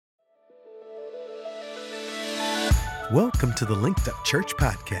Welcome to the Linked Up Church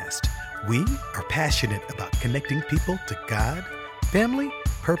podcast. We are passionate about connecting people to God, family,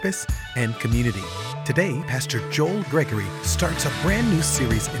 purpose, and community. Today, Pastor Joel Gregory starts a brand new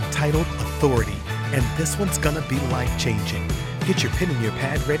series entitled Authority, and this one's gonna be life-changing. Get your pen and your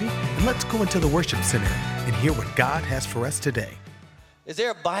pad ready, and let's go into the worship center and hear what God has for us today. Is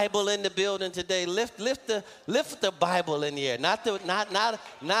there a Bible in the building today? Lift the Bible in the air. Not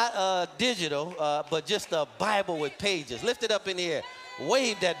digital, but just a Bible with pages. Lift it up in the air.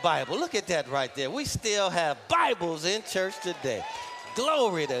 Wave that Bible. Look at that right there. We still have Bibles in church today.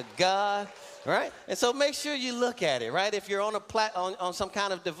 Glory to God. Right? And so make sure you look at it, right? If you're on on some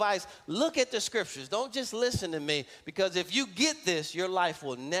kind of device, look at the scriptures. Don't just listen to me, because if you get this, your life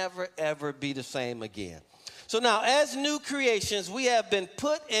will never, ever be the same again. So now, as new creations, we have been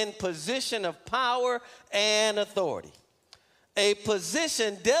put in position of power and authority. A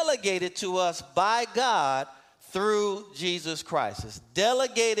position delegated to us by God through Jesus Christ. It's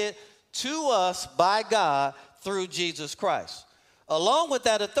delegated to us by God through Jesus Christ. Along with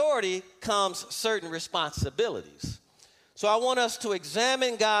that authority comes certain responsibilities. So I want us to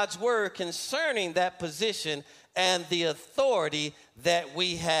examine God's word concerning that position and the authority that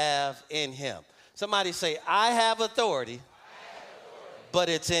we have in him. Somebody say, I have authority, but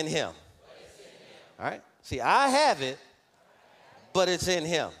it's in him. All right? See, I have it, but it's in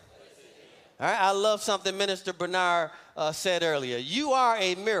him. All right? I love something Minister Bernard said earlier. You are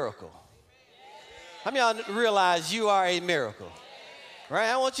a miracle. How many of y'all realize you are a miracle? Right?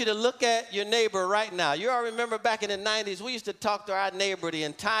 I want you to look at your neighbor right now. You all remember back in the 90s, we used to talk to our neighbor the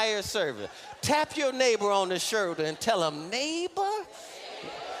entire service. Tap your neighbor on the shoulder and tell him, neighbor.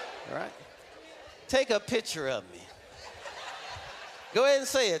 Right? Take a picture of me. Go ahead and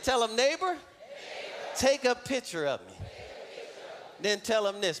say it. Tell him, neighbor, take a picture of me. Then tell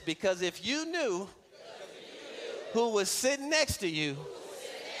him this, because if you knew who was sitting next to you,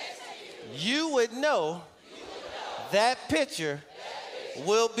 you would know that picture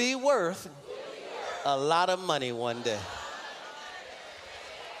will be worth a lot of money one day.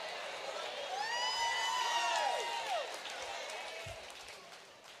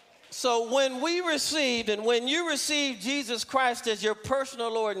 So when we received, and when you received Jesus Christ as your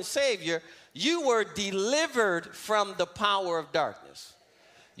personal Lord and Savior, you were delivered from the power of darkness.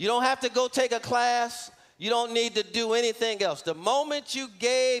 You don't have to go take a class. You don't need to do anything else. The moment you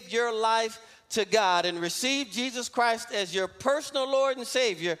gave your life to God and received Jesus Christ as your personal Lord and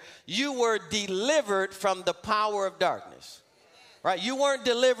Savior, you were delivered from the power of darkness. Right? You weren't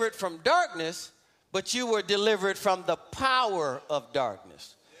delivered from darkness, but you were delivered from the power of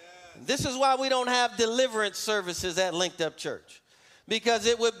darkness. This is why we don't have deliverance services at Linked Up Church, because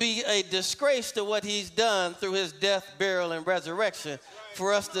it would be a disgrace to what he's done through his death, burial, and resurrection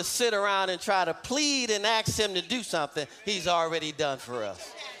for us to sit around and try to plead and ask him to do something he's already done for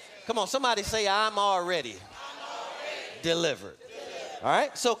us. Come on, somebody say, I'm already delivered. All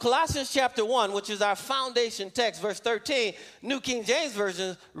right, so Colossians chapter 1, which is our foundation text, verse 13, New King James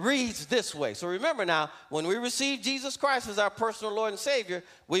Version reads this way. So remember now, when we received Jesus Christ as our personal Lord and Savior,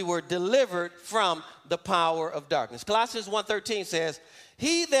 we were delivered from the power of darkness. Colossians 1:13 says,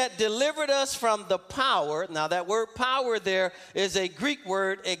 he that delivered us from the power, now that word power there is a Greek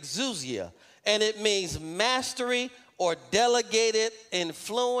word, exousia, and it means mastery or delegated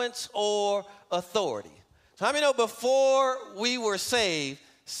influence or authority. So how many know before we were saved,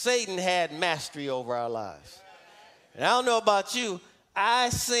 Satan had mastery over our lives? And I don't know about you, I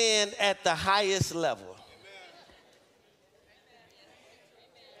sinned at the highest level.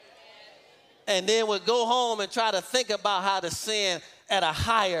 And then would go home and try to think about how to sin at a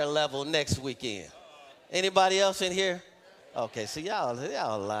higher level next weekend. Anybody else in here? Okay, so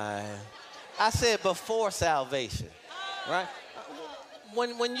y'all lying. I said before salvation, right?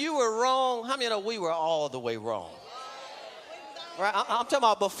 When you were wrong, how many know we were all the way wrong? Right? I'm talking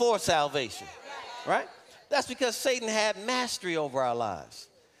about before salvation, right? That's because Satan had mastery over our lives.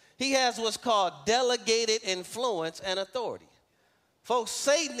 He has what's called delegated influence and authority. Folks,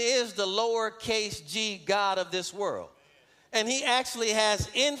 Satan is the lowercase g god of this world. And he actually has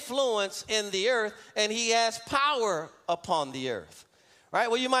influence in the earth, and he has power upon the earth. Right?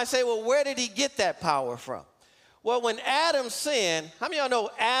 Well, you might say, well, where did he get that power from? Well, when Adam sinned, how many of y'all know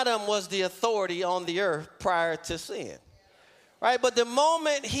Adam was the authority on the earth prior to sin? Right? But the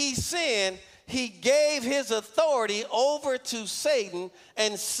moment he sinned, he gave his authority over to Satan,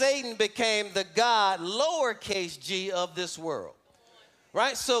 and Satan became the god, lowercase g, of this world.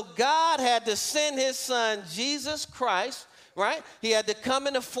 Right? So God had to send his son, Jesus Christ, right? He had to come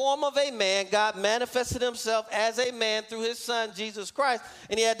in the form of a man. God manifested himself as a man through his son, Jesus Christ.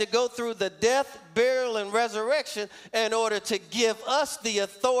 And he had to go through the death, burial, and resurrection in order to give us the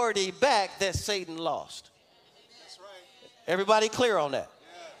authority back that Satan lost. That's right. Everybody clear on that?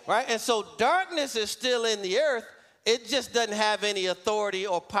 Yeah. Right? And so darkness is still in the earth. It just doesn't have any authority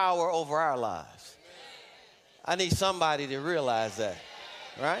or power over our lives. I need somebody to realize that,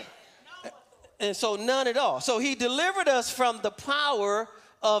 right? And so none at all. So he delivered us from the power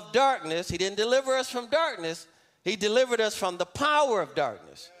of darkness. He didn't deliver us from darkness. He delivered us from the power of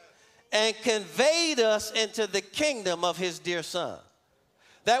darkness and conveyed us into the kingdom of his dear son.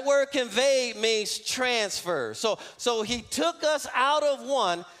 That word conveyed means transfer. So he took us out of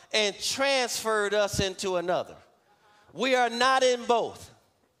one and transferred us into another. We are not in both.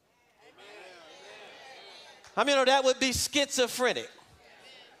 How many know that would be schizophrenic?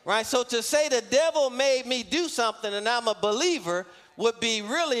 Right? So to say the devil made me do something and I'm a believer would be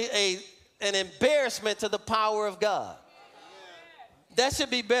really an embarrassment to the power of God. That should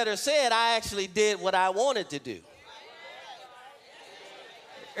be better said, I actually did what I wanted to do.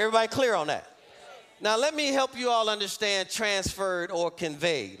 Everybody clear on that? Now let me help you all understand transferred or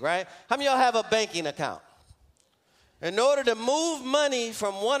conveyed, right? How many of y'all have a banking account? In order to move money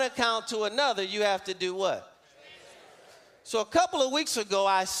from one account to another, you have to do what? So a couple of weeks ago,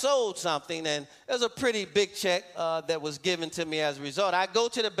 I sold something, and it was a pretty big check that was given to me as a result. I go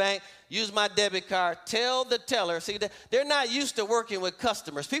to the bank, use my debit card, tell the teller. See, they're not used to working with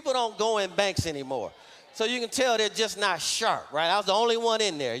customers. People don't go in banks anymore. So you can tell they're just not sharp, right? I was the only one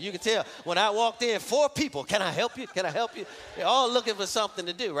in there. You can tell when I walked in, 4 people, can I help you? Can I help you? They're all looking for something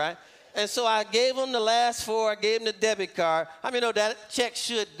to do, right? And so I gave them the last 4. I gave them the debit card. How many know that check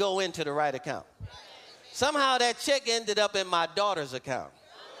should go into the right account? Somehow that check ended up in my daughter's account.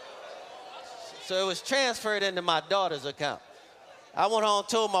 So it was transferred into my daughter's account. I went home and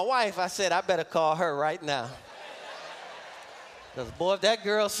told my wife, I said, I better call her right now. Because, boy, if that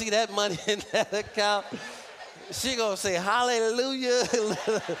girl see that money in that account, she going to say hallelujah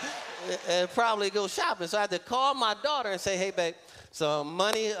and probably go shopping. So I had to call my daughter and say, hey, babe, so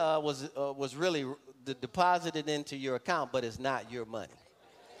money was really deposited into your account, but it's not your money.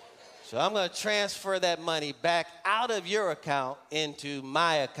 So I'm going to transfer that money back out of your account into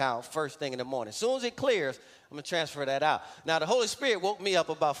my account first thing in the morning. As soon as it clears, I'm going to transfer that out. Now, the Holy Spirit woke me up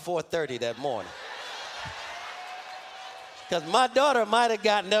about 4:30 that morning. Because my daughter might have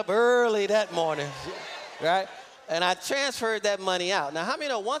gotten up early that morning, right? And I transferred that money out. Now, how many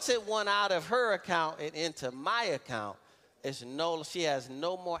know once it went out of her account and into my account, she has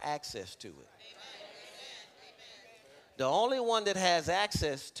no more access to it. The only one that has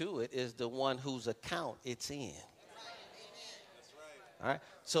access to it is the one whose account it's in. All right?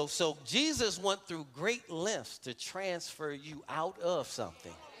 So Jesus went through great lengths to transfer you out of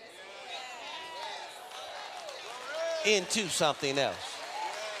something into something else.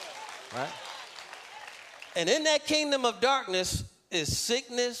 Right? And in that kingdom of darkness is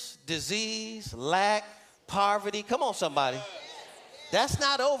sickness, disease, lack, poverty. Come on, somebody. That's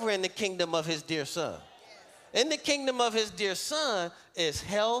not over in the kingdom of his dear son. In the kingdom of his dear son is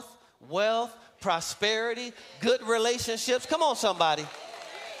health, wealth, prosperity, good relationships. Come on, somebody.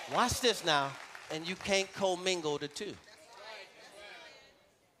 Watch this now. And you can't commingle the two.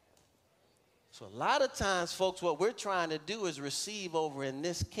 So a lot of times, folks, what we're trying to do is receive over in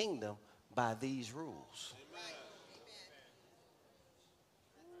this kingdom by these rules.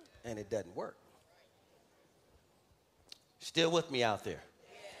 And it doesn't work. Still with me out there?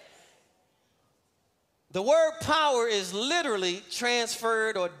 The word power is literally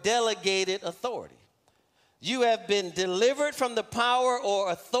transferred or delegated authority. You have been delivered from the power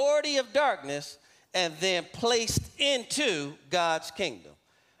or authority of darkness and then placed into God's kingdom.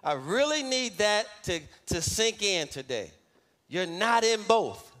 I really need that to sink in today. You're not in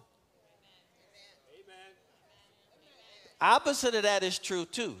both. Opposite of that is true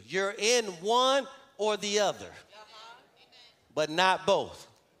too. You're in one or the other, but not both.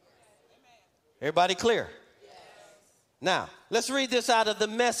 Everybody clear? Yes. Now, let's read this out of the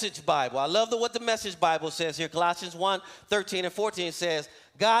Message Bible. I love what the Message Bible says here. Colossians 1:13 and 14 says,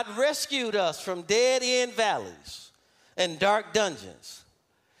 God rescued us from dead-end valleys and dark dungeons.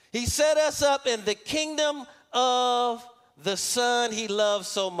 He set us up in the kingdom of the Son he loves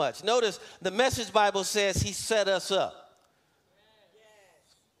so much. Notice the Message Bible says he set us up.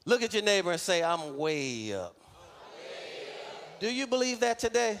 Look at your neighbor and say, I'm way up. Do you believe that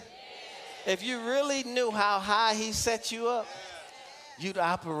today? If you really knew how high he set you up, you'd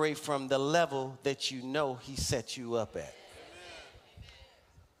operate from the level that you know he set you up at.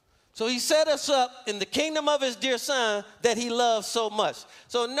 So he set us up in the kingdom of his dear son that he loves so much.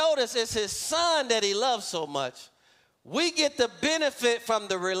 So notice it's his son that he loves so much. We get the benefit from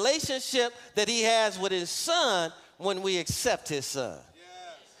the relationship that he has with his son when we accept his son.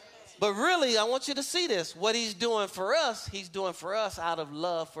 But really, I want you to see this. What he's doing for us, he's doing for us out of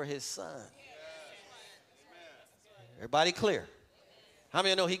love for his son. Everybody clear? How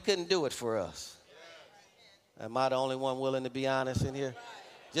many know he couldn't do it for us? Am I the only one willing to be honest in here?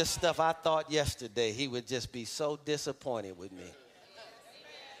 Just stuff I thought yesterday, he would just be so disappointed with me.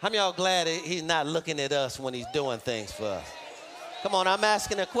 How many of y'all glad he's not looking at us when he's doing things for us? Come on, I'm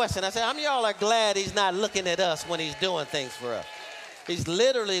asking a question. I said, how many of y'all are glad he's not looking at us when he's doing things for us? He's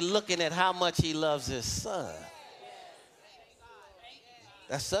literally looking at how much he loves his son.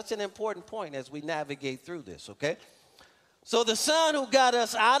 That's such an important point as we navigate through this, okay? So the son who got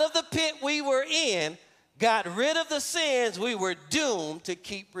us out of the pit we were in got rid of the sins we were doomed to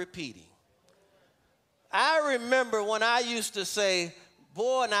keep repeating. I remember when I used to say,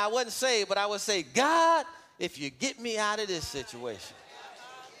 boy, and I wasn't saved, but I would say, God, if you get me out of this situation,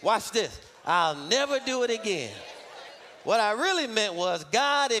 watch this, I'll never do it again. What I really meant was,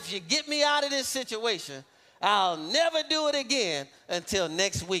 God, if you get me out of this situation, I'll never do it again until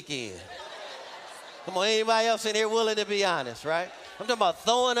next weekend. Come on, anybody else in here willing to be honest, right? I'm talking about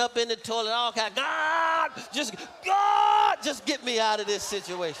throwing up in the toilet, all kind. God, just get me out of this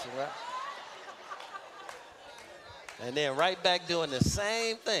situation, right? And then right back doing the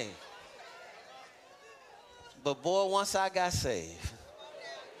same thing. But boy, once I got saved,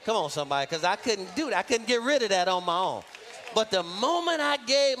 come on, somebody, because I couldn't do that. I couldn't get rid of that on my own. But the moment I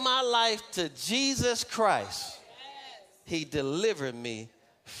gave my life to Jesus Christ, he delivered me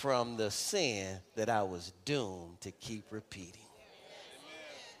from the sin that I was doomed to keep repeating.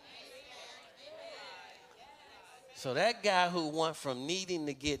 So that guy who went from needing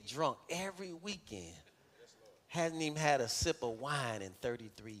to get drunk every weekend hasn't even had a sip of wine in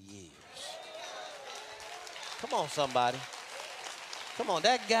 33 years. Come on, somebody. Come on,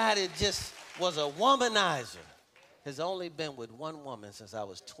 that guy that just was a womanizer has only been with one woman since I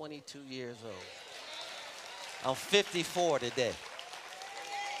was 22 years old. I'm 54 today.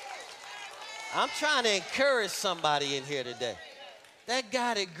 I'm trying to encourage somebody in here today. That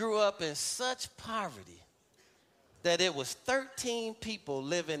guy that grew up in such poverty that it was 13 people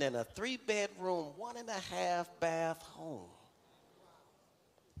living in a 3-bedroom, 1.5 bath home.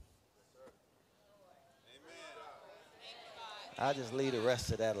 I'll just leave the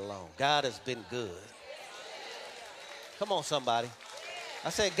rest of that alone. God has been good. Come on, somebody. I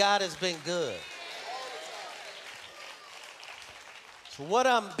said God has been good. So what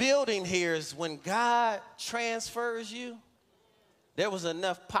I'm building here is when God transfers you, there was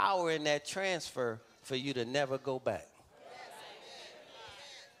enough power in that transfer for you to never go back.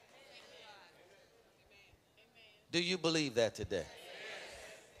 Do you believe that today?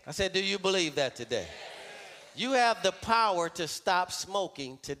 I said, do you believe that today? You have the power to stop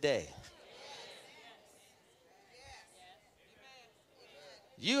smoking today.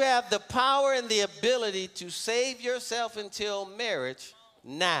 You have the power and the ability to save yourself until marriage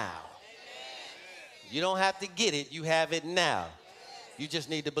now. You don't have to get it. You have it now. You just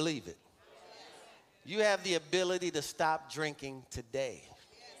need to believe it. You have the ability to stop drinking today.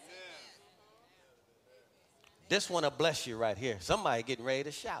 This one will bless you right here. Somebody getting ready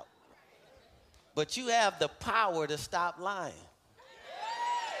to shout. But you have the power to stop lying.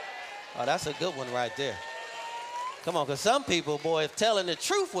 Oh, that's a good one right there. Come on, because some people, boy, if telling the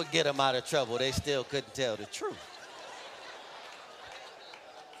truth would get them out of trouble, they still couldn't tell the truth.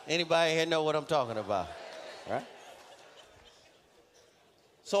 Anybody here know what I'm talking about? Right?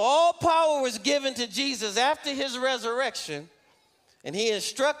 So all power was given to Jesus after his resurrection, and he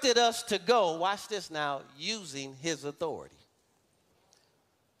instructed us to go, watch this now, using his authority.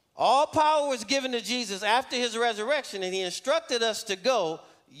 All power was given to Jesus after his resurrection, and he instructed us to go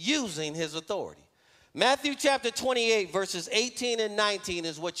using his authority. Matthew chapter 28, verses 18 and 19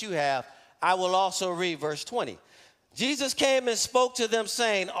 is what you have. I will also read verse 20. Jesus came and spoke to them,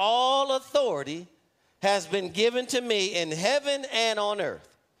 saying, all authority has been given to me in heaven and on earth.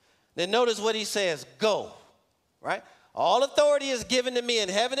 Then notice what he says, go, right? All authority is given to me in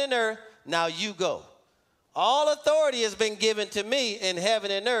heaven and earth, now you go. All authority has been given to me in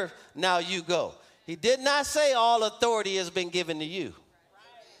heaven and earth, now you go. He did not say all authority has been given to you.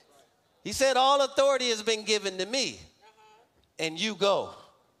 He said all authority has been given to me, and you go.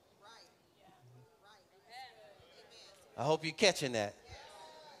 I hope you're catching that.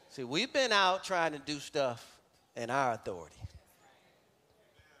 See, we've been out trying to do stuff in our authority.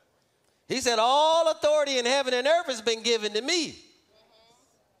 He said all authority in heaven and earth has been given to me.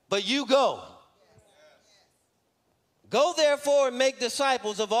 but you go. Go therefore and make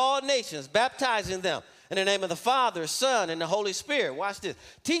disciples of all nations, baptizing them in the name of the Father, Son, and the Holy Spirit. Watch this.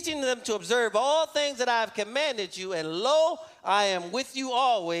 Teaching them to observe all things that I have commanded you, and lo, I am with you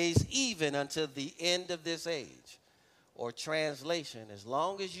always, even until the end of this age. Or translation, as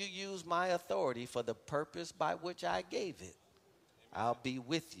long as you use my authority for the purpose by which I gave it, I'll be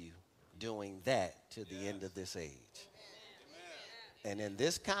with you doing that to the end of this age. And in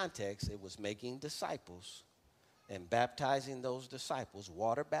this context, it was making disciples and baptizing those disciples,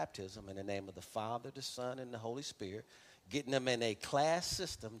 water baptism in the name of the Father, the Son, and the Holy Spirit, getting them in a class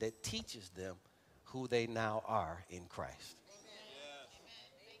system that teaches them who they now are in Christ.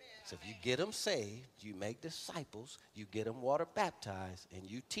 So if you get them saved, you make disciples, you get them water baptized, and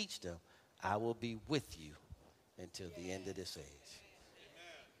you teach them, I will be with you until the end of this age.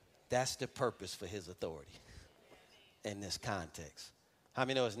 That's the purpose for his authority in this context. How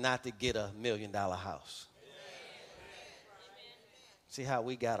many know it's not to get $1 million house? See how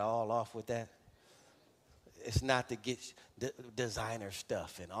we got all off with that? It's not to get designer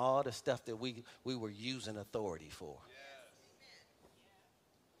stuff and all the stuff that we were using authority for.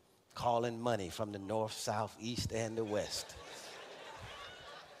 Calling money from the north, south, east, and the west.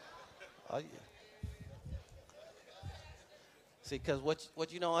 Oh, yeah. See, because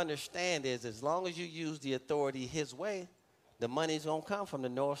what you don't understand is as long as you use the authority his way, the money's going to come from the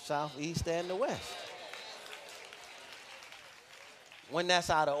north, south, east, and the west. When that's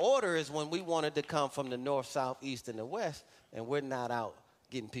out of order is when we wanted to come from the north, south, east, and the west, and we're not out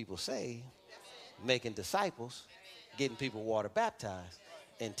getting people saved, making disciples, getting people water baptized,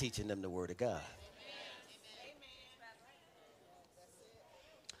 and teaching them the word of God.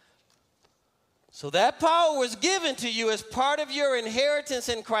 So that power was given to you as part of your inheritance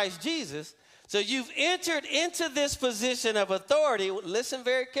in Christ Jesus. So you've entered into this position of authority, listen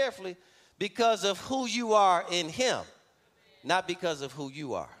very carefully, because of who you are in him. Not because of who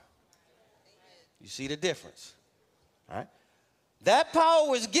you are. You see the difference? All right? That power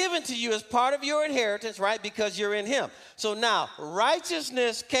was given to you as part of your inheritance, right? Because you're in him. So now,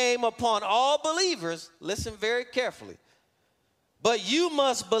 righteousness came upon all believers. Listen very carefully. But you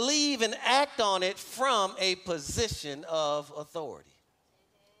must believe and act on it from a position of authority.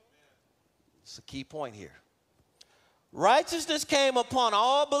 It's a key point here. Righteousness came upon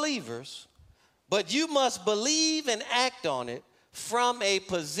all believers, but you must believe and act on it from a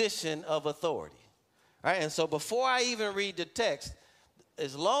position of authority. All right? And so before I even read the text,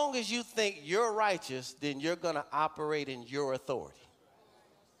 as long as you think you're righteous, then you're going to operate in your authority.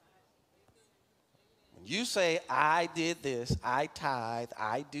 When you say, I did this, I tithe,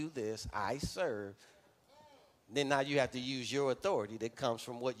 I do this, I serve, then now you have to use your authority that comes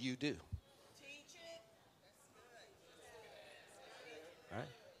from what you do. All right?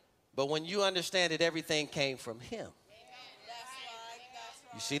 But when you understand that everything came from him,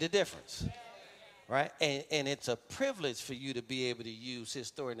 you see the difference, right? And it's a privilege for you to be able to use his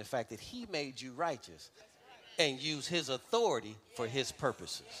story and the fact that he made you righteous and use his authority for his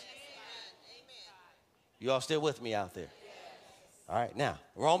purposes. You all still with me out there? All right, now,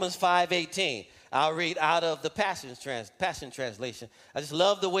 Romans 5:18. I'll read out of the Passion Translation. I just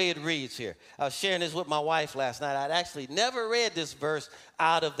love the way it reads here. I was sharing this with my wife last night. I'd actually never read this verse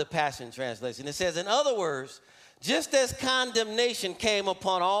out of the Passion Translation. It says, in other words, just as condemnation came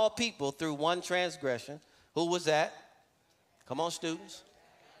upon all people through one transgression. Who was that? Come on, students.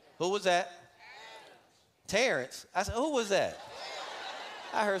 Who was that? Terrence. I said, who was that?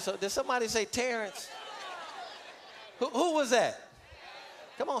 I heard so. Did somebody say Terrence? Who was that?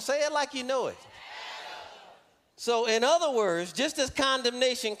 Come on, say it like you know it. So in other words, just as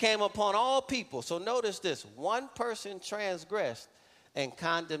condemnation came upon all people. So notice this. One person transgressed and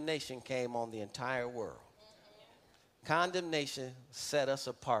condemnation came on the entire world. Condemnation set us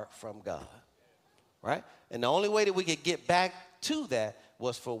apart from God, right? And the only way that we could get back to that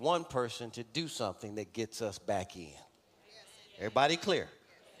was for one person to do something that gets us back in. Everybody clear?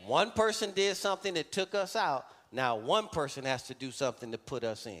 One person did something that took us out. Now one person has to do something to put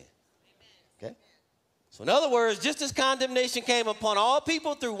us in. Okay? So in other words, just as condemnation came upon all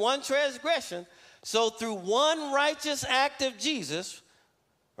people through one transgression, so through one righteous act of Jesus,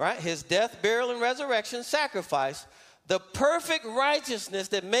 right, his death, burial, and resurrection, sacrifice, the perfect righteousness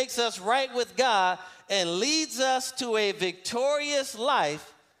that makes us right with God and leads us to a victorious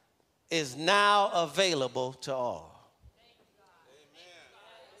life is now available to all.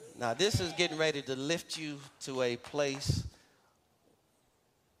 Now, this is getting ready to lift you to a place,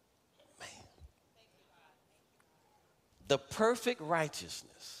 man. The perfect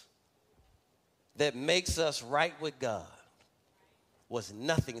righteousness that makes us right with God was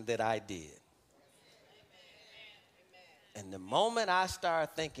nothing that I did. And the moment I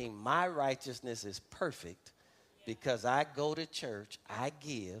start thinking my righteousness is perfect because I go to church, I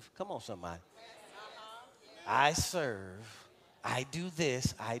give, come on somebody, I serve, I do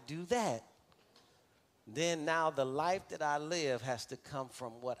this, I do that, then now the life that I live has to come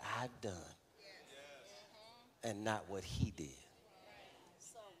from what I've done and not what he did.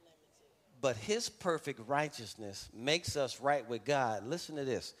 But his perfect righteousness makes us right with God, listen to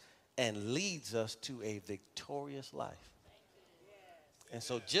this, and leads us to a victorious life. And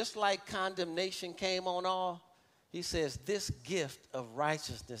so just like condemnation came on all, he says this gift of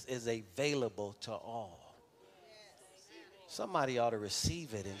righteousness is available to all. Somebody ought to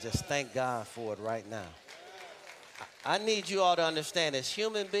receive it and just thank God for it right now. I need you all to understand, as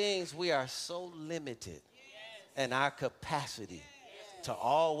human beings, we are so limited in our capacity to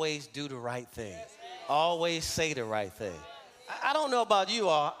always do the right thing, always say the right thing. I don't know about you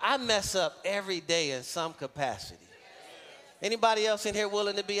all. I mess up every day in some capacity. Anybody else in here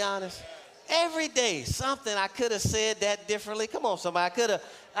willing to be honest? Every day, something I could have said that differently. Come on, somebody.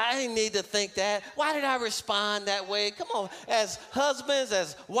 I didn't need to think that. Why did I respond that way? Come on, as husbands,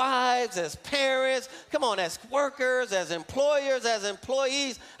 as wives, as parents, come on, as workers, as employers, as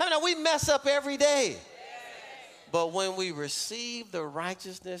employees. I mean, we mess up every day. But when we receive the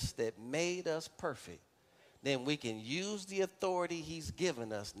righteousness that made us perfect, then we can use the authority he's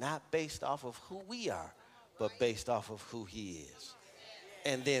given us, not based off of who we are, but based off of who he is.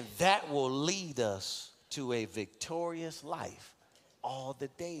 And then that will lead us to a victorious life all the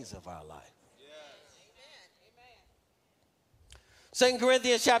days of our life. 2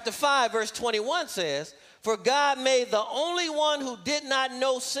 Corinthians chapter 5, verse 21 says, "For God made the only one who did not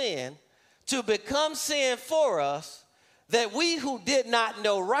know sin to become sin for us, that we who did not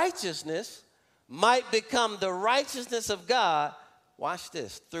know righteousness might become the righteousness of God," watch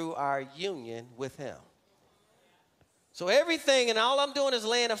this, "through our union with him." So everything, and all I'm doing is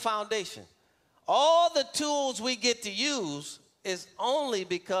laying a foundation. All the tools we get to use is only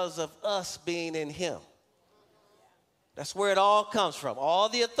because of us being in him. That's where it all comes from. All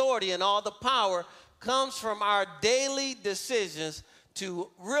the authority and all the power comes from our daily decisions to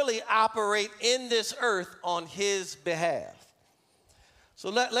really operate in this earth on his behalf. So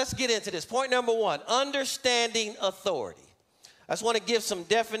let's get into this. Point number one, understanding authority. I just want to give some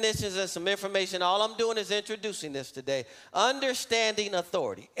definitions and some information. All I'm doing is introducing this today. Understanding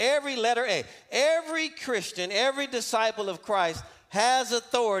authority. Every letter A, every Christian, every disciple of Christ has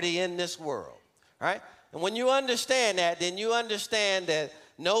authority in this world, right? And when you understand that, then you understand that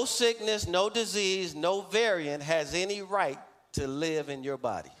no sickness, no disease, no variant has any right to live in your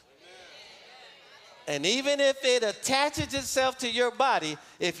body. And even if it attaches itself to your body,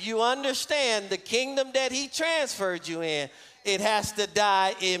 if you understand the kingdom that he transferred you in, it has to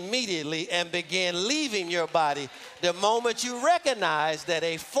die immediately and begin leaving your body the moment you recognize that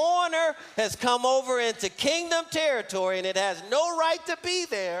a foreigner has come over into kingdom territory and it has no right to be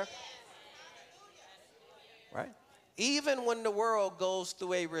there, right? Even when the world goes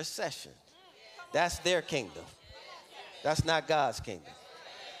through a recession, that's their kingdom. That's not God's kingdom.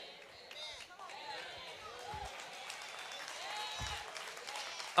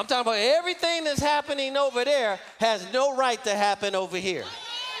 I'm talking about everything that's happening over there has no right to happen over here.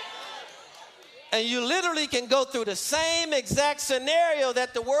 And you literally can go through the same exact scenario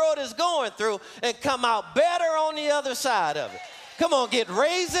that the world is going through and come out better on the other side of it. Come on, get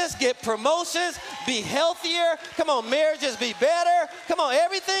raises, get promotions, be healthier. Come on, marriages be better. Come on,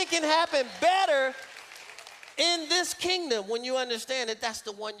 everything can happen better in this kingdom when you understand that that's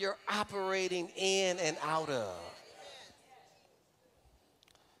the one you're operating in and out of.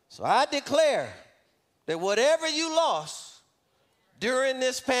 So I declare that whatever you lost during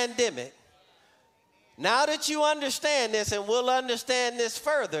this pandemic, now that you understand this and will understand this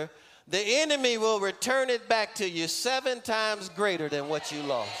further, the enemy will return it back to you 7 times greater than what you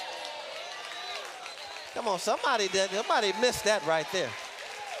lost. Come on, somebody missed that right there.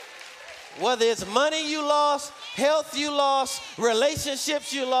 Whether it's money you lost, health you lost,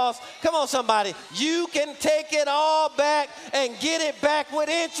 relationships you lost, come on somebody, you can take it all back and get it back with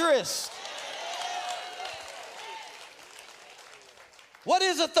interest. What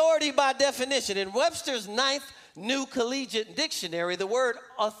is authority by definition? In Webster's 9th New Collegiate Dictionary, the word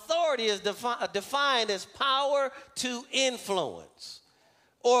authority is defined as power to influence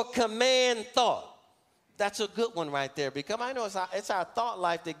or command thought. That's a good one right there, because I know it's our thought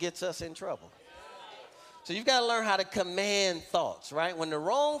life that gets us in trouble. So you've got to learn how to command thoughts, right? When the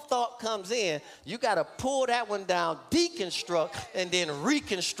wrong thought comes in, you got to pull that one down, deconstruct, and then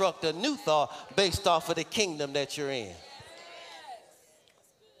reconstruct a new thought based off of the kingdom that you're in.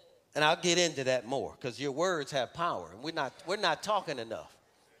 And I'll get into that more because your words have power. And we're not talking enough.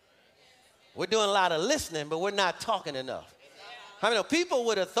 We're doing a lot of listening, but we're not talking enough. I mean, people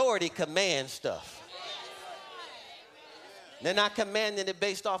with authority command stuff. They're not commanding it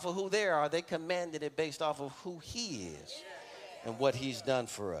based off of who they are. They commanded it based off of who he is and what he's done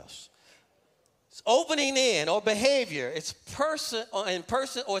for us. It's opening in or behavior. It's in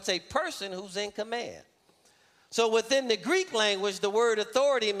person, or it's a person who's in command. So within the Greek language, the word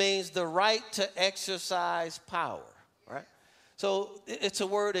authority means the right to exercise power, right? So it's a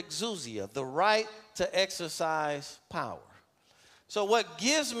word exousia, the right to exercise power. So what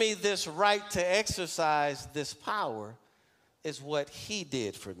gives me this right to exercise this power is what he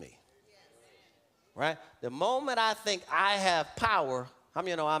did for me, right? The moment I think I have power, I'm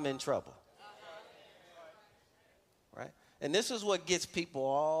in trouble, right? And this is what gets people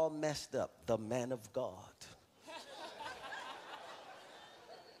all messed up, the man of God.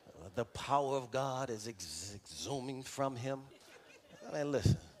 The power of God is exhuming from him. I mean,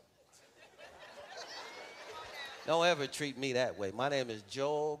 listen. Don't ever treat me that way. My name is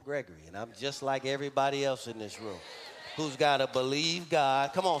Joel Gregory, and I'm just like everybody else in this room who's got to believe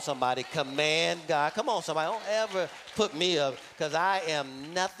God. Come on, somebody. Command God. Come on, somebody. Don't ever put me up, because I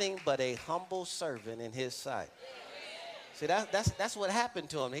am nothing but a humble servant in his sight. See, that's what happened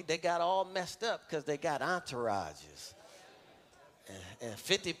to them. They got all messed up because they got entourages and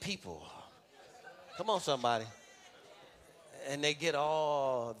 50 people. Come on, somebody. And they get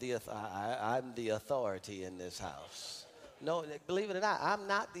all I'm the authority in this house. No, believe it or not, I'm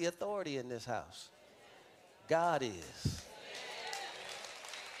not the authority in this house. God is.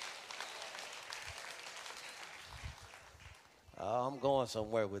 Oh, I'm going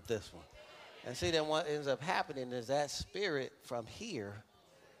somewhere with this one. And see, then what ends up happening is that spirit from here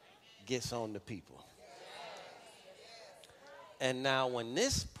gets on the people. And now when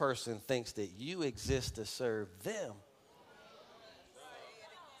this person thinks that you exist to serve them,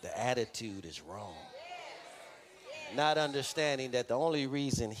 the attitude is wrong. Not understanding that the only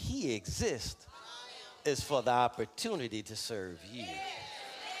reason he exists is for the opportunity to serve you.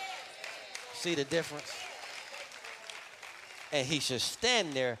 See the difference? And he should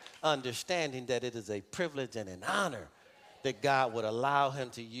stand there understanding that it is a privilege and an honor that God would allow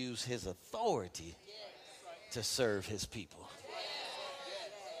him to use his authority to serve his people.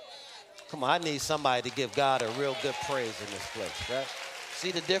 Come on, I need somebody to give God a real good praise in this place, right?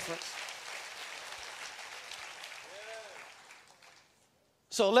 See the difference?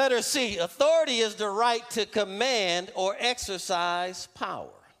 So letter C, authority is the right to command or exercise power.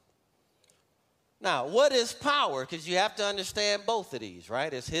 Now, what is power? Because you have to understand both of these,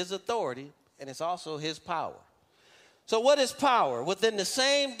 right? It's his authority and it's also his power. So what is power? Within the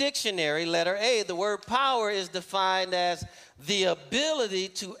same dictionary, letter A, the word power is defined as the ability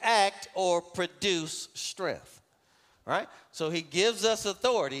to act or produce strength, right? So he gives us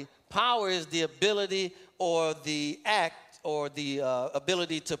authority. Power is the ability or the act or the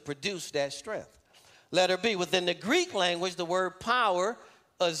ability to produce that strength. Letter B, within the Greek language, the word power,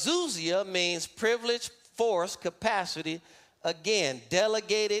 exousia, means privilege, force, capacity, again,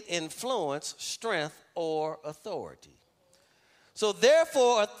 delegated influence, strength, or authority. So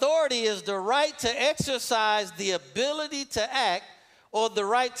therefore, authority is the right to exercise the ability to act or the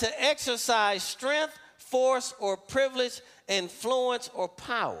right to exercise strength, force, or privilege, influence, or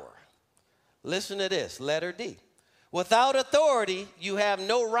power. Listen to this, letter D. Without authority, you have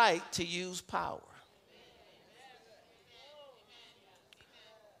no right to use power.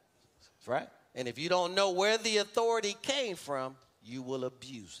 That's right. And if you don't know where the authority came from, you will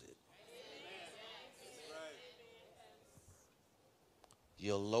abuse it.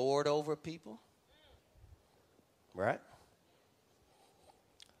 You'll lord over people, right?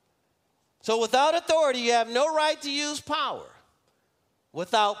 So without authority, you have no right to use power.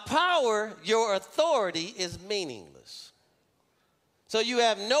 Without power, your authority is meaningless. So you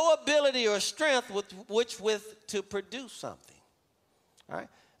have no ability or strength with to produce something. All right?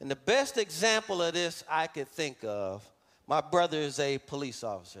 And the best example of this I could think of, my brother is a police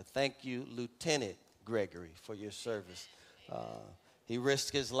officer. Thank you, Lieutenant Gregory, for your service. He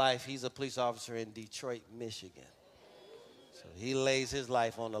risked his life. He's a police officer in Detroit, Michigan. So he lays his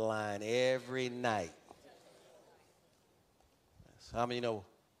life on the line every night. So how many know,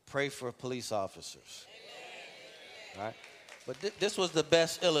 pray for police officers? All right? But this was the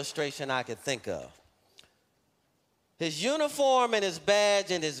best illustration I could think of. His uniform and his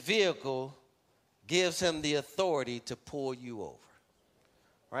badge and his vehicle gives him the authority to pull you over.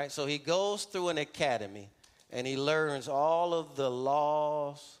 Right? So he goes through an academy and he learns all of the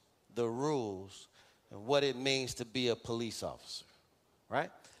laws, the rules, and what it means to be a police officer. Right?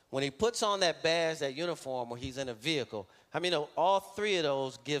 When he puts on that badge, that uniform, or he's in a vehicle, how many know all three of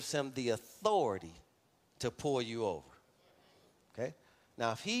those gives him the authority to pull you over? Okay?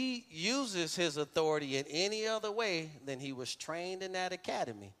 Now, if he uses his authority in any other way than he was trained in that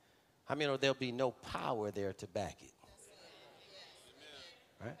academy, how many know there'll be no power there to back it?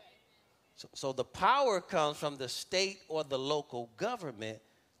 Right? So the power comes from the state or the local government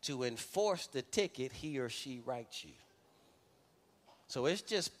to enforce the ticket he or she writes you. So it's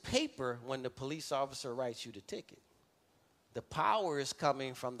just paper when the police officer writes you the ticket. The power is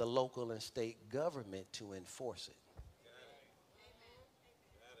coming from the local and state government to enforce it.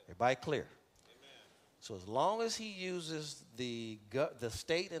 Everybody clear? So as long as he uses the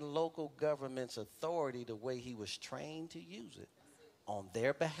state and local government's authority the way he was trained to use it, on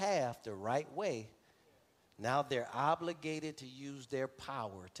their behalf the right way, now they're obligated to use their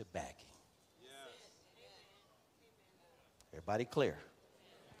power to back him. Everybody clear?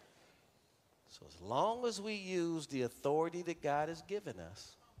 So as long as we use the authority that God has given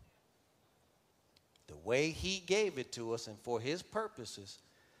us, the way he gave it to us and for his purposes,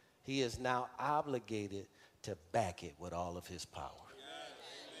 he is now obligated to back it with all of his power.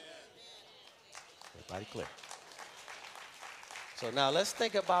 Everybody clear? So now let's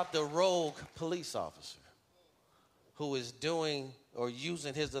think about the rogue police officer who is doing or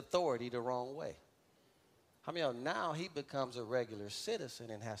using his authority the wrong way. How many of you know now he becomes a regular citizen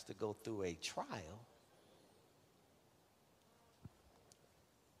and has to go through a trial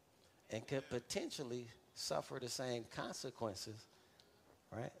and could potentially suffer the same consequences,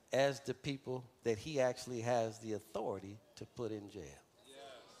 right, as the people that he actually has the authority to put in jail.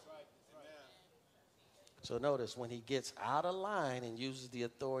 So notice when he gets out of line and uses the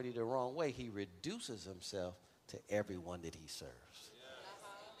authority the wrong way, he reduces himself to everyone that he serves.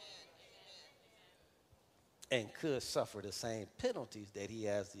 And could suffer the same penalties that he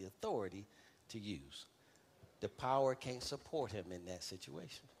has the authority to use. The power can't support him in that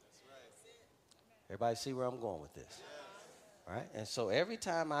situation. Everybody see where I'm going with this? All right? And so every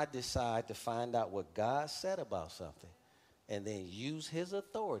time I decide to find out what God said about something and then use his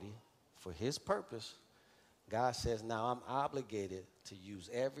authority for his purpose, God says, now I'm obligated to use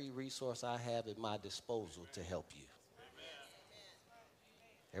every resource I have at my disposal to help you.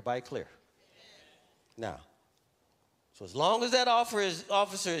 Everybody clear? Now, so as long as that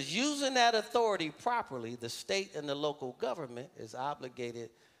officer is using that authority properly, the state and the local government is obligated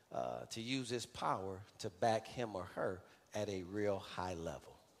to use its power to back him or her at a real high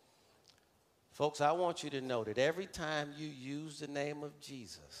level. Folks, I want you to know that every time you use the name of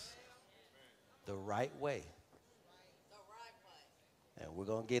Jesus the right way, and we're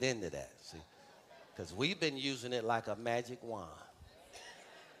going to get into that, see, because we've been using it like a magic wand.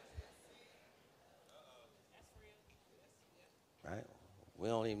 Right? We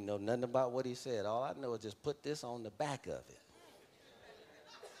don't even know nothing about what he said. All I know is just put this on the back of it.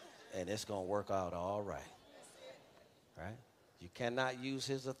 And it's going to work out all right. Right? You cannot use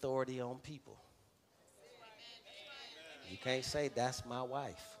his authority on people. You can't say, that's my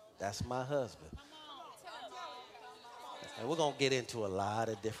wife. That's my husband. And we're going to get into a lot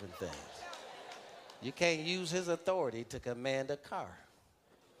of different things. You can't use his authority to command a car.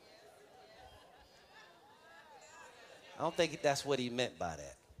 I don't think that's what he meant by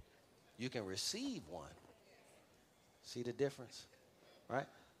that. You can receive one. See the difference? Right?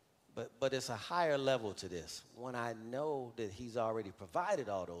 But it's a higher level to this. When I know that he's already provided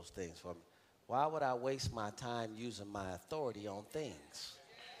all those things for me, why would I waste my time using my authority on things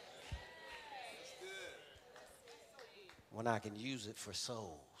when I can use it for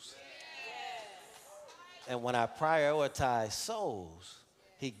souls? And when I prioritize souls,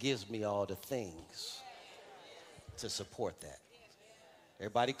 he gives me all the things to support that.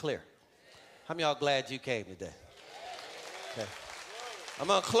 Everybody clear? How many of y'all glad you came today? Okay. I'm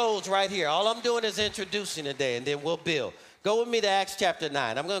going to close right here. All I'm doing is introducing today, and then we'll build. Go with me to Acts chapter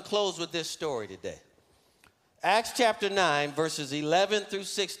 9. I'm going to close with this story today. Acts chapter 9, verses 11 through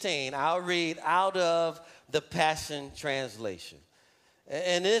 16. I'll read out of the Passion Translation.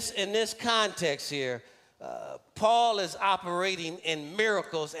 In this context here, Paul is operating in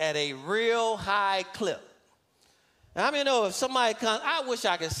miracles at a real high clip. Now, how many know if somebody comes, I wish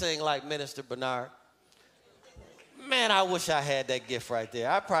I could sing like Minister Bernard. Man, I wish I had that gift right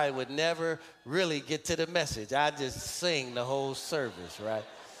there. I probably would never really get to the message. I just sing the whole service, right?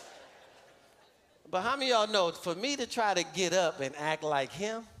 But how many of y'all know, for me to try to get up and act like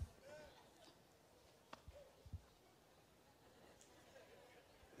him,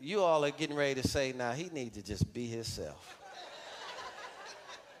 you all are getting ready to say, now he needs to just be himself.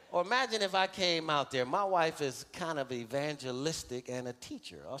 Or imagine if I came out there. My wife is kind of evangelistic and a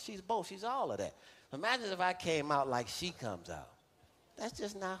teacher. Oh, she's both. She's all of that. Imagine if I came out like she comes out. That's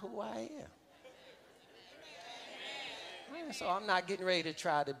just not who I am. Man, so I'm not getting ready to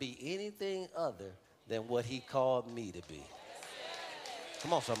try to be anything other than what he called me to be.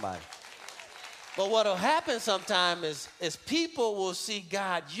 Come on, somebody. But what will happen sometimes is people will see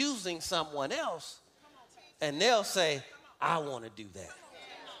God using someone else, and they'll say, I want to do that.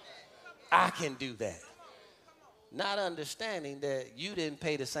 I can do that. Not understanding that you didn't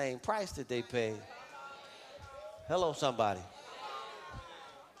pay the same price that they paid. Hello, somebody.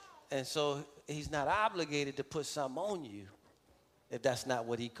 And so he's not obligated to put something on you if that's not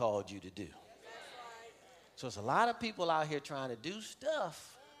what he called you to do. So it's a lot of people out here trying to do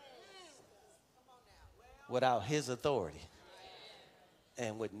stuff without his authority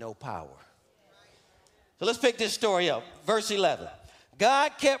and with no power. So let's pick this story up. Verse 11.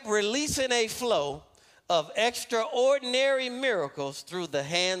 God kept releasing a flow of extraordinary miracles through the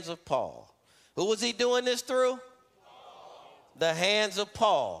hands of Paul. Who was he doing this through? The hands of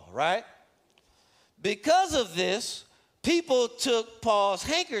Paul, right? Because of this, people took Paul's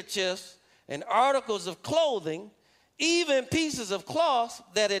handkerchiefs and articles of clothing, even pieces of cloth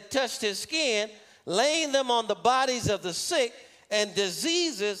that had touched his skin, laying them on the bodies of the sick, and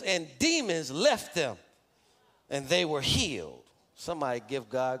diseases and demons left them, and they were healed. Somebody give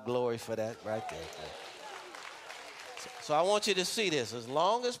God glory for that right there. So I want you to see this. As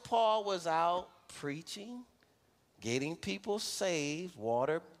long as Paul was out preaching, getting people saved,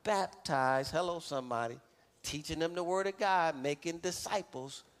 water baptized, hello somebody, teaching them the word of God, making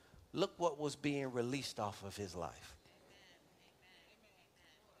disciples, look what was being released off of his life.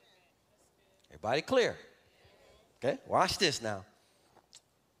 Everybody clear? Okay, watch this now.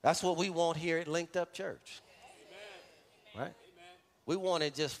 That's what we want here at Linked Up Church. Right? We want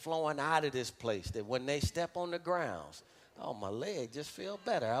it just flowing out of this place, that when they step on the grounds, oh, my leg just feel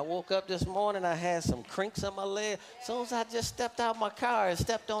better. I woke up this morning, I had some crinks on my leg. As soon as I just stepped out my car and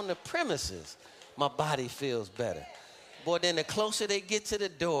stepped on the premises, my body feels better. Boy, then the closer they get to the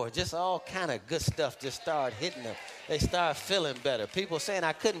door, just all kind of good stuff just start hitting them. They start feeling better. People saying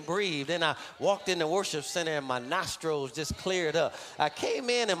I couldn't breathe. Then I walked in the worship center and my nostrils just cleared up. I came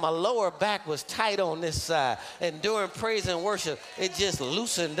in and my lower back was tight on this side. And during praise and worship, it just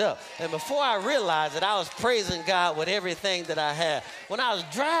loosened up. And before I realized it, I was praising God with everything that I had. When I was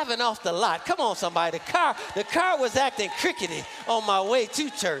driving off the lot, come on somebody, the car was acting crickety on my way to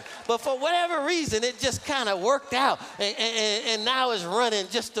church. But for whatever reason, it just kind of worked out. And now it's running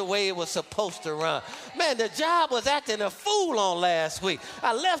just the way it was supposed to run. Man, the job was acting a fool on last week.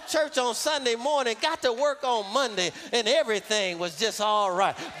 I left church on Sunday morning, got to work on Monday, and everything was just all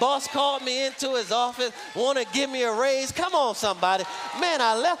right. Boss called me into his office, want to give me a raise. Come on, somebody. Man,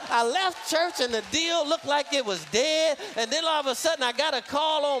 I left church, and the deal looked like it was dead. And then all of a sudden, I got a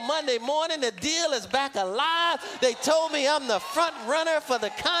call on Monday morning. The deal is back alive. They told me I'm the front runner for the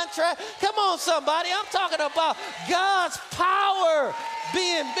contract. Come on, somebody. I'm talking about God's power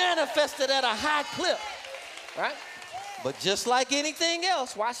being manifested at a high clip, right? But just like anything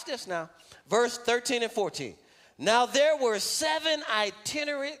else, watch this now. Verse 13 and 14. Now there were 7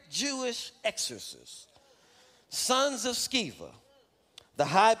 itinerant Jewish exorcists, sons of Sceva, the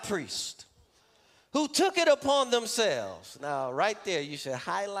high priest, who took it upon themselves. Now right there, you should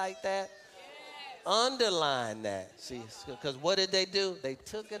highlight that, underline that. See, because what did they do? They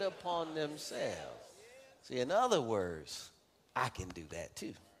took it upon themselves. See, in other words, I can do that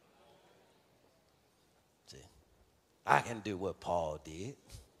too. See, I can do what Paul did.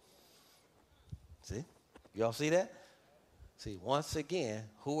 See, y'all see that? See, once again,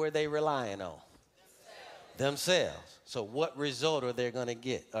 who are they relying on? Themselves. So what result are they going to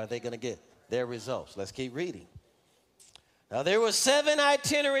get? Are they going to get their results? Let's keep reading. Now there were 7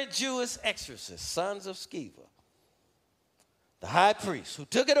 itinerant Jewish exorcists, sons of Sceva, the high priest, who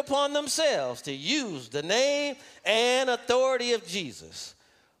took it upon themselves to use the name and authority of Jesus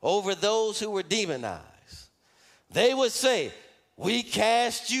over those who were demonized. They would say, we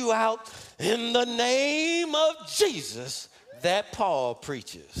cast you out in the name of Jesus that Paul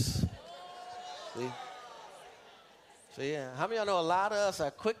preaches. See, how many of y'all know a lot of us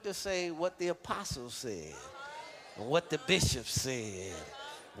are quick to say what the apostles said, and what the bishop said,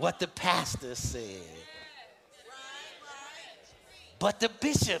 what the pastor said. But the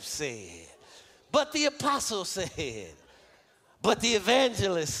bishop said, but the apostle said, but the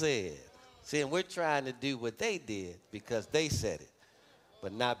evangelist said. See, and we're trying to do what they did because they said it,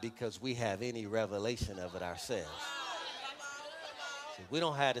 but not because we have any revelation of it ourselves. See, we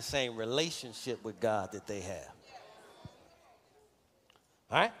don't have the same relationship with God that they have.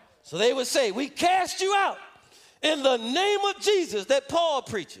 All right? So they would say, we cast you out in the name of Jesus that Paul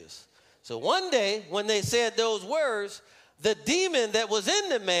preaches. So one day when they said those words, the demon that was in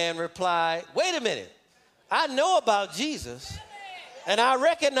the man replied, wait a minute, I know about Jesus and I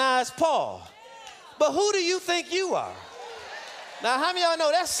recognize Paul, but who do you think you are? Now, how many of y'all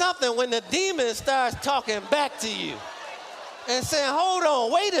know that's something when the demon starts talking back to you and saying, hold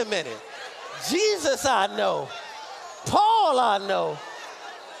on, wait a minute. Jesus I know, Paul I know,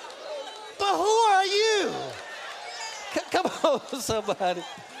 but who are you? Come on, somebody.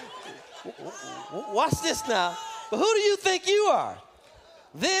 Watch this now. But who do you think you are?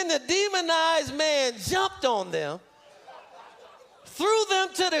 Then the demonized man jumped on them, threw them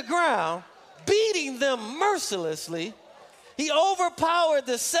to the ground, beating them mercilessly. He overpowered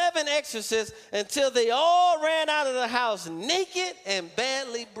the 7 exorcists until they all ran out of the house naked and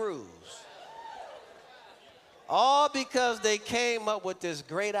badly bruised. All because they came up with this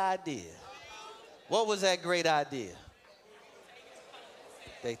great idea. What was that great idea?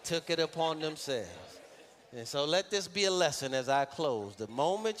 They took it upon themselves. And so let this be a lesson as I close. The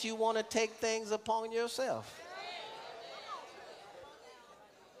moment you want to take things upon yourself,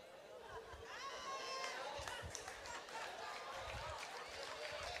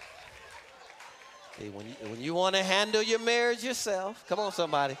 see, when you want to handle your marriage yourself, come on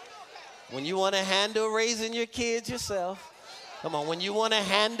somebody. When you want to handle raising your kids yourself, come on, when you want to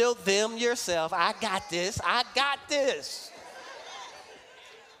handle them yourself, I got this, I got this.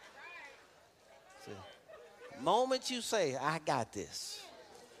 Moment you say, I got this,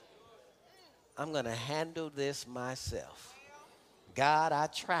 I'm going to handle this myself. God, I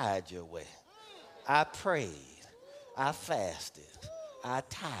tried your way. I prayed. I fasted. I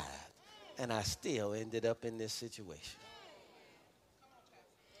tithed. And I still ended up in this situation.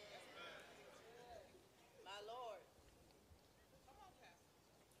 My Lord.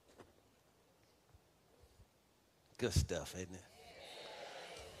 Good stuff, isn't it?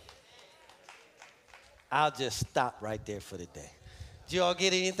 I'll just stop right there for the day. Did you all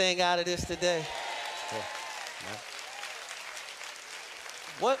get anything out of this today?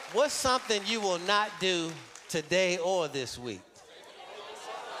 No? What's something you will not do today or this week?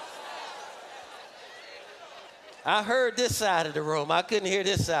 I heard this side of the room. I couldn't hear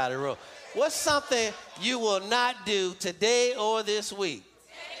this side of the room. What's something you will not do today or this week?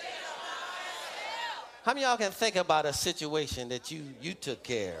 How many of y'all can think about a situation that you took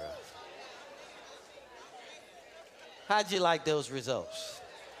care of? How'd you like those results?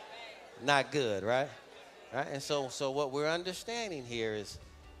 Not good, right? Right? And so what we're understanding here is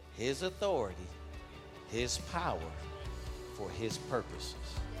his authority, his power for his purposes.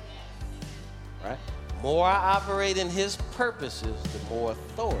 Right? The more I operate in his purposes, the more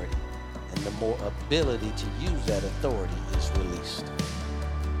authority and the more ability to use that authority is released.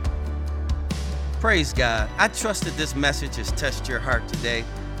 Praise God. I trust that this message has touched your heart today.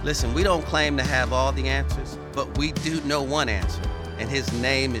 Listen, we don't claim to have all the answers, but we do know one answer, and his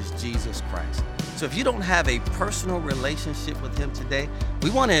name is Jesus Christ. So if you don't have a personal relationship with him today, we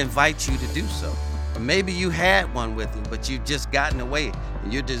want to invite you to do so. Or maybe you had one with him, but you've just gotten away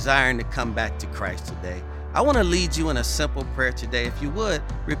and you're desiring to come back to Christ today. I want to lead you in a simple prayer today. If you would,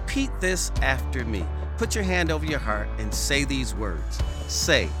 repeat this after me. Put your hand over your heart and say these words.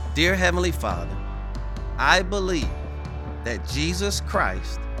 Say, Dear Heavenly Father, I believe that Jesus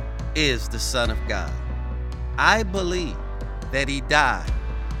Christ is the Son of God. I believe that he died,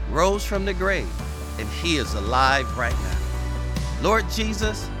 rose from the grave, and he is alive right now. Lord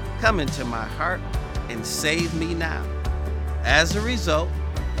Jesus, come into my heart and save me now. As a result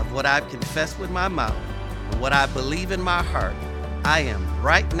of what I've confessed with my mouth and what I believe in my heart, I am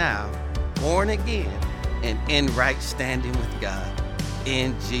right now born again and in right standing with God.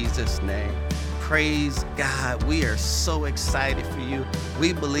 In Jesus' name. Praise God. We are so excited for you.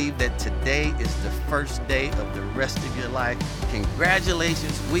 We believe that today is the first day of the rest of your life.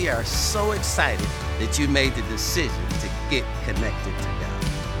 Congratulations. We are so excited that you made the decision to get connected to God.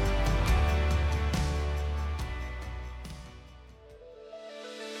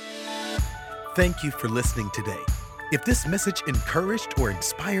 Thank you for listening today. If this message encouraged or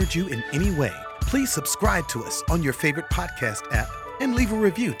inspired you in any way, please subscribe to us on your favorite podcast app and leave a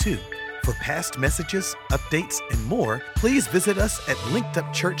review too. For past messages, updates, and more, please visit us at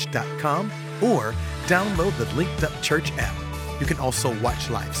linkedupchurch.com or download the Linked Up Church app. You can also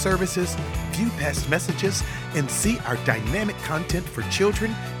watch live services, view past messages, and see our dynamic content for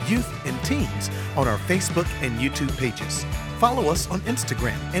children, youth, and teens on our Facebook and YouTube pages. Follow us on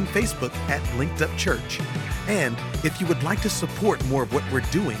Instagram and Facebook at Linked Up Church. And if you would like to support more of what we're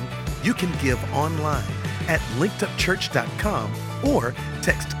doing, you can give online at linkedupchurch.com or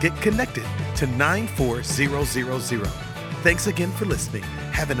text Get Connected to 94000. Thanks again for listening.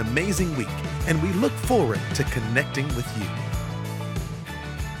 Have an amazing week, and we look forward to connecting with you.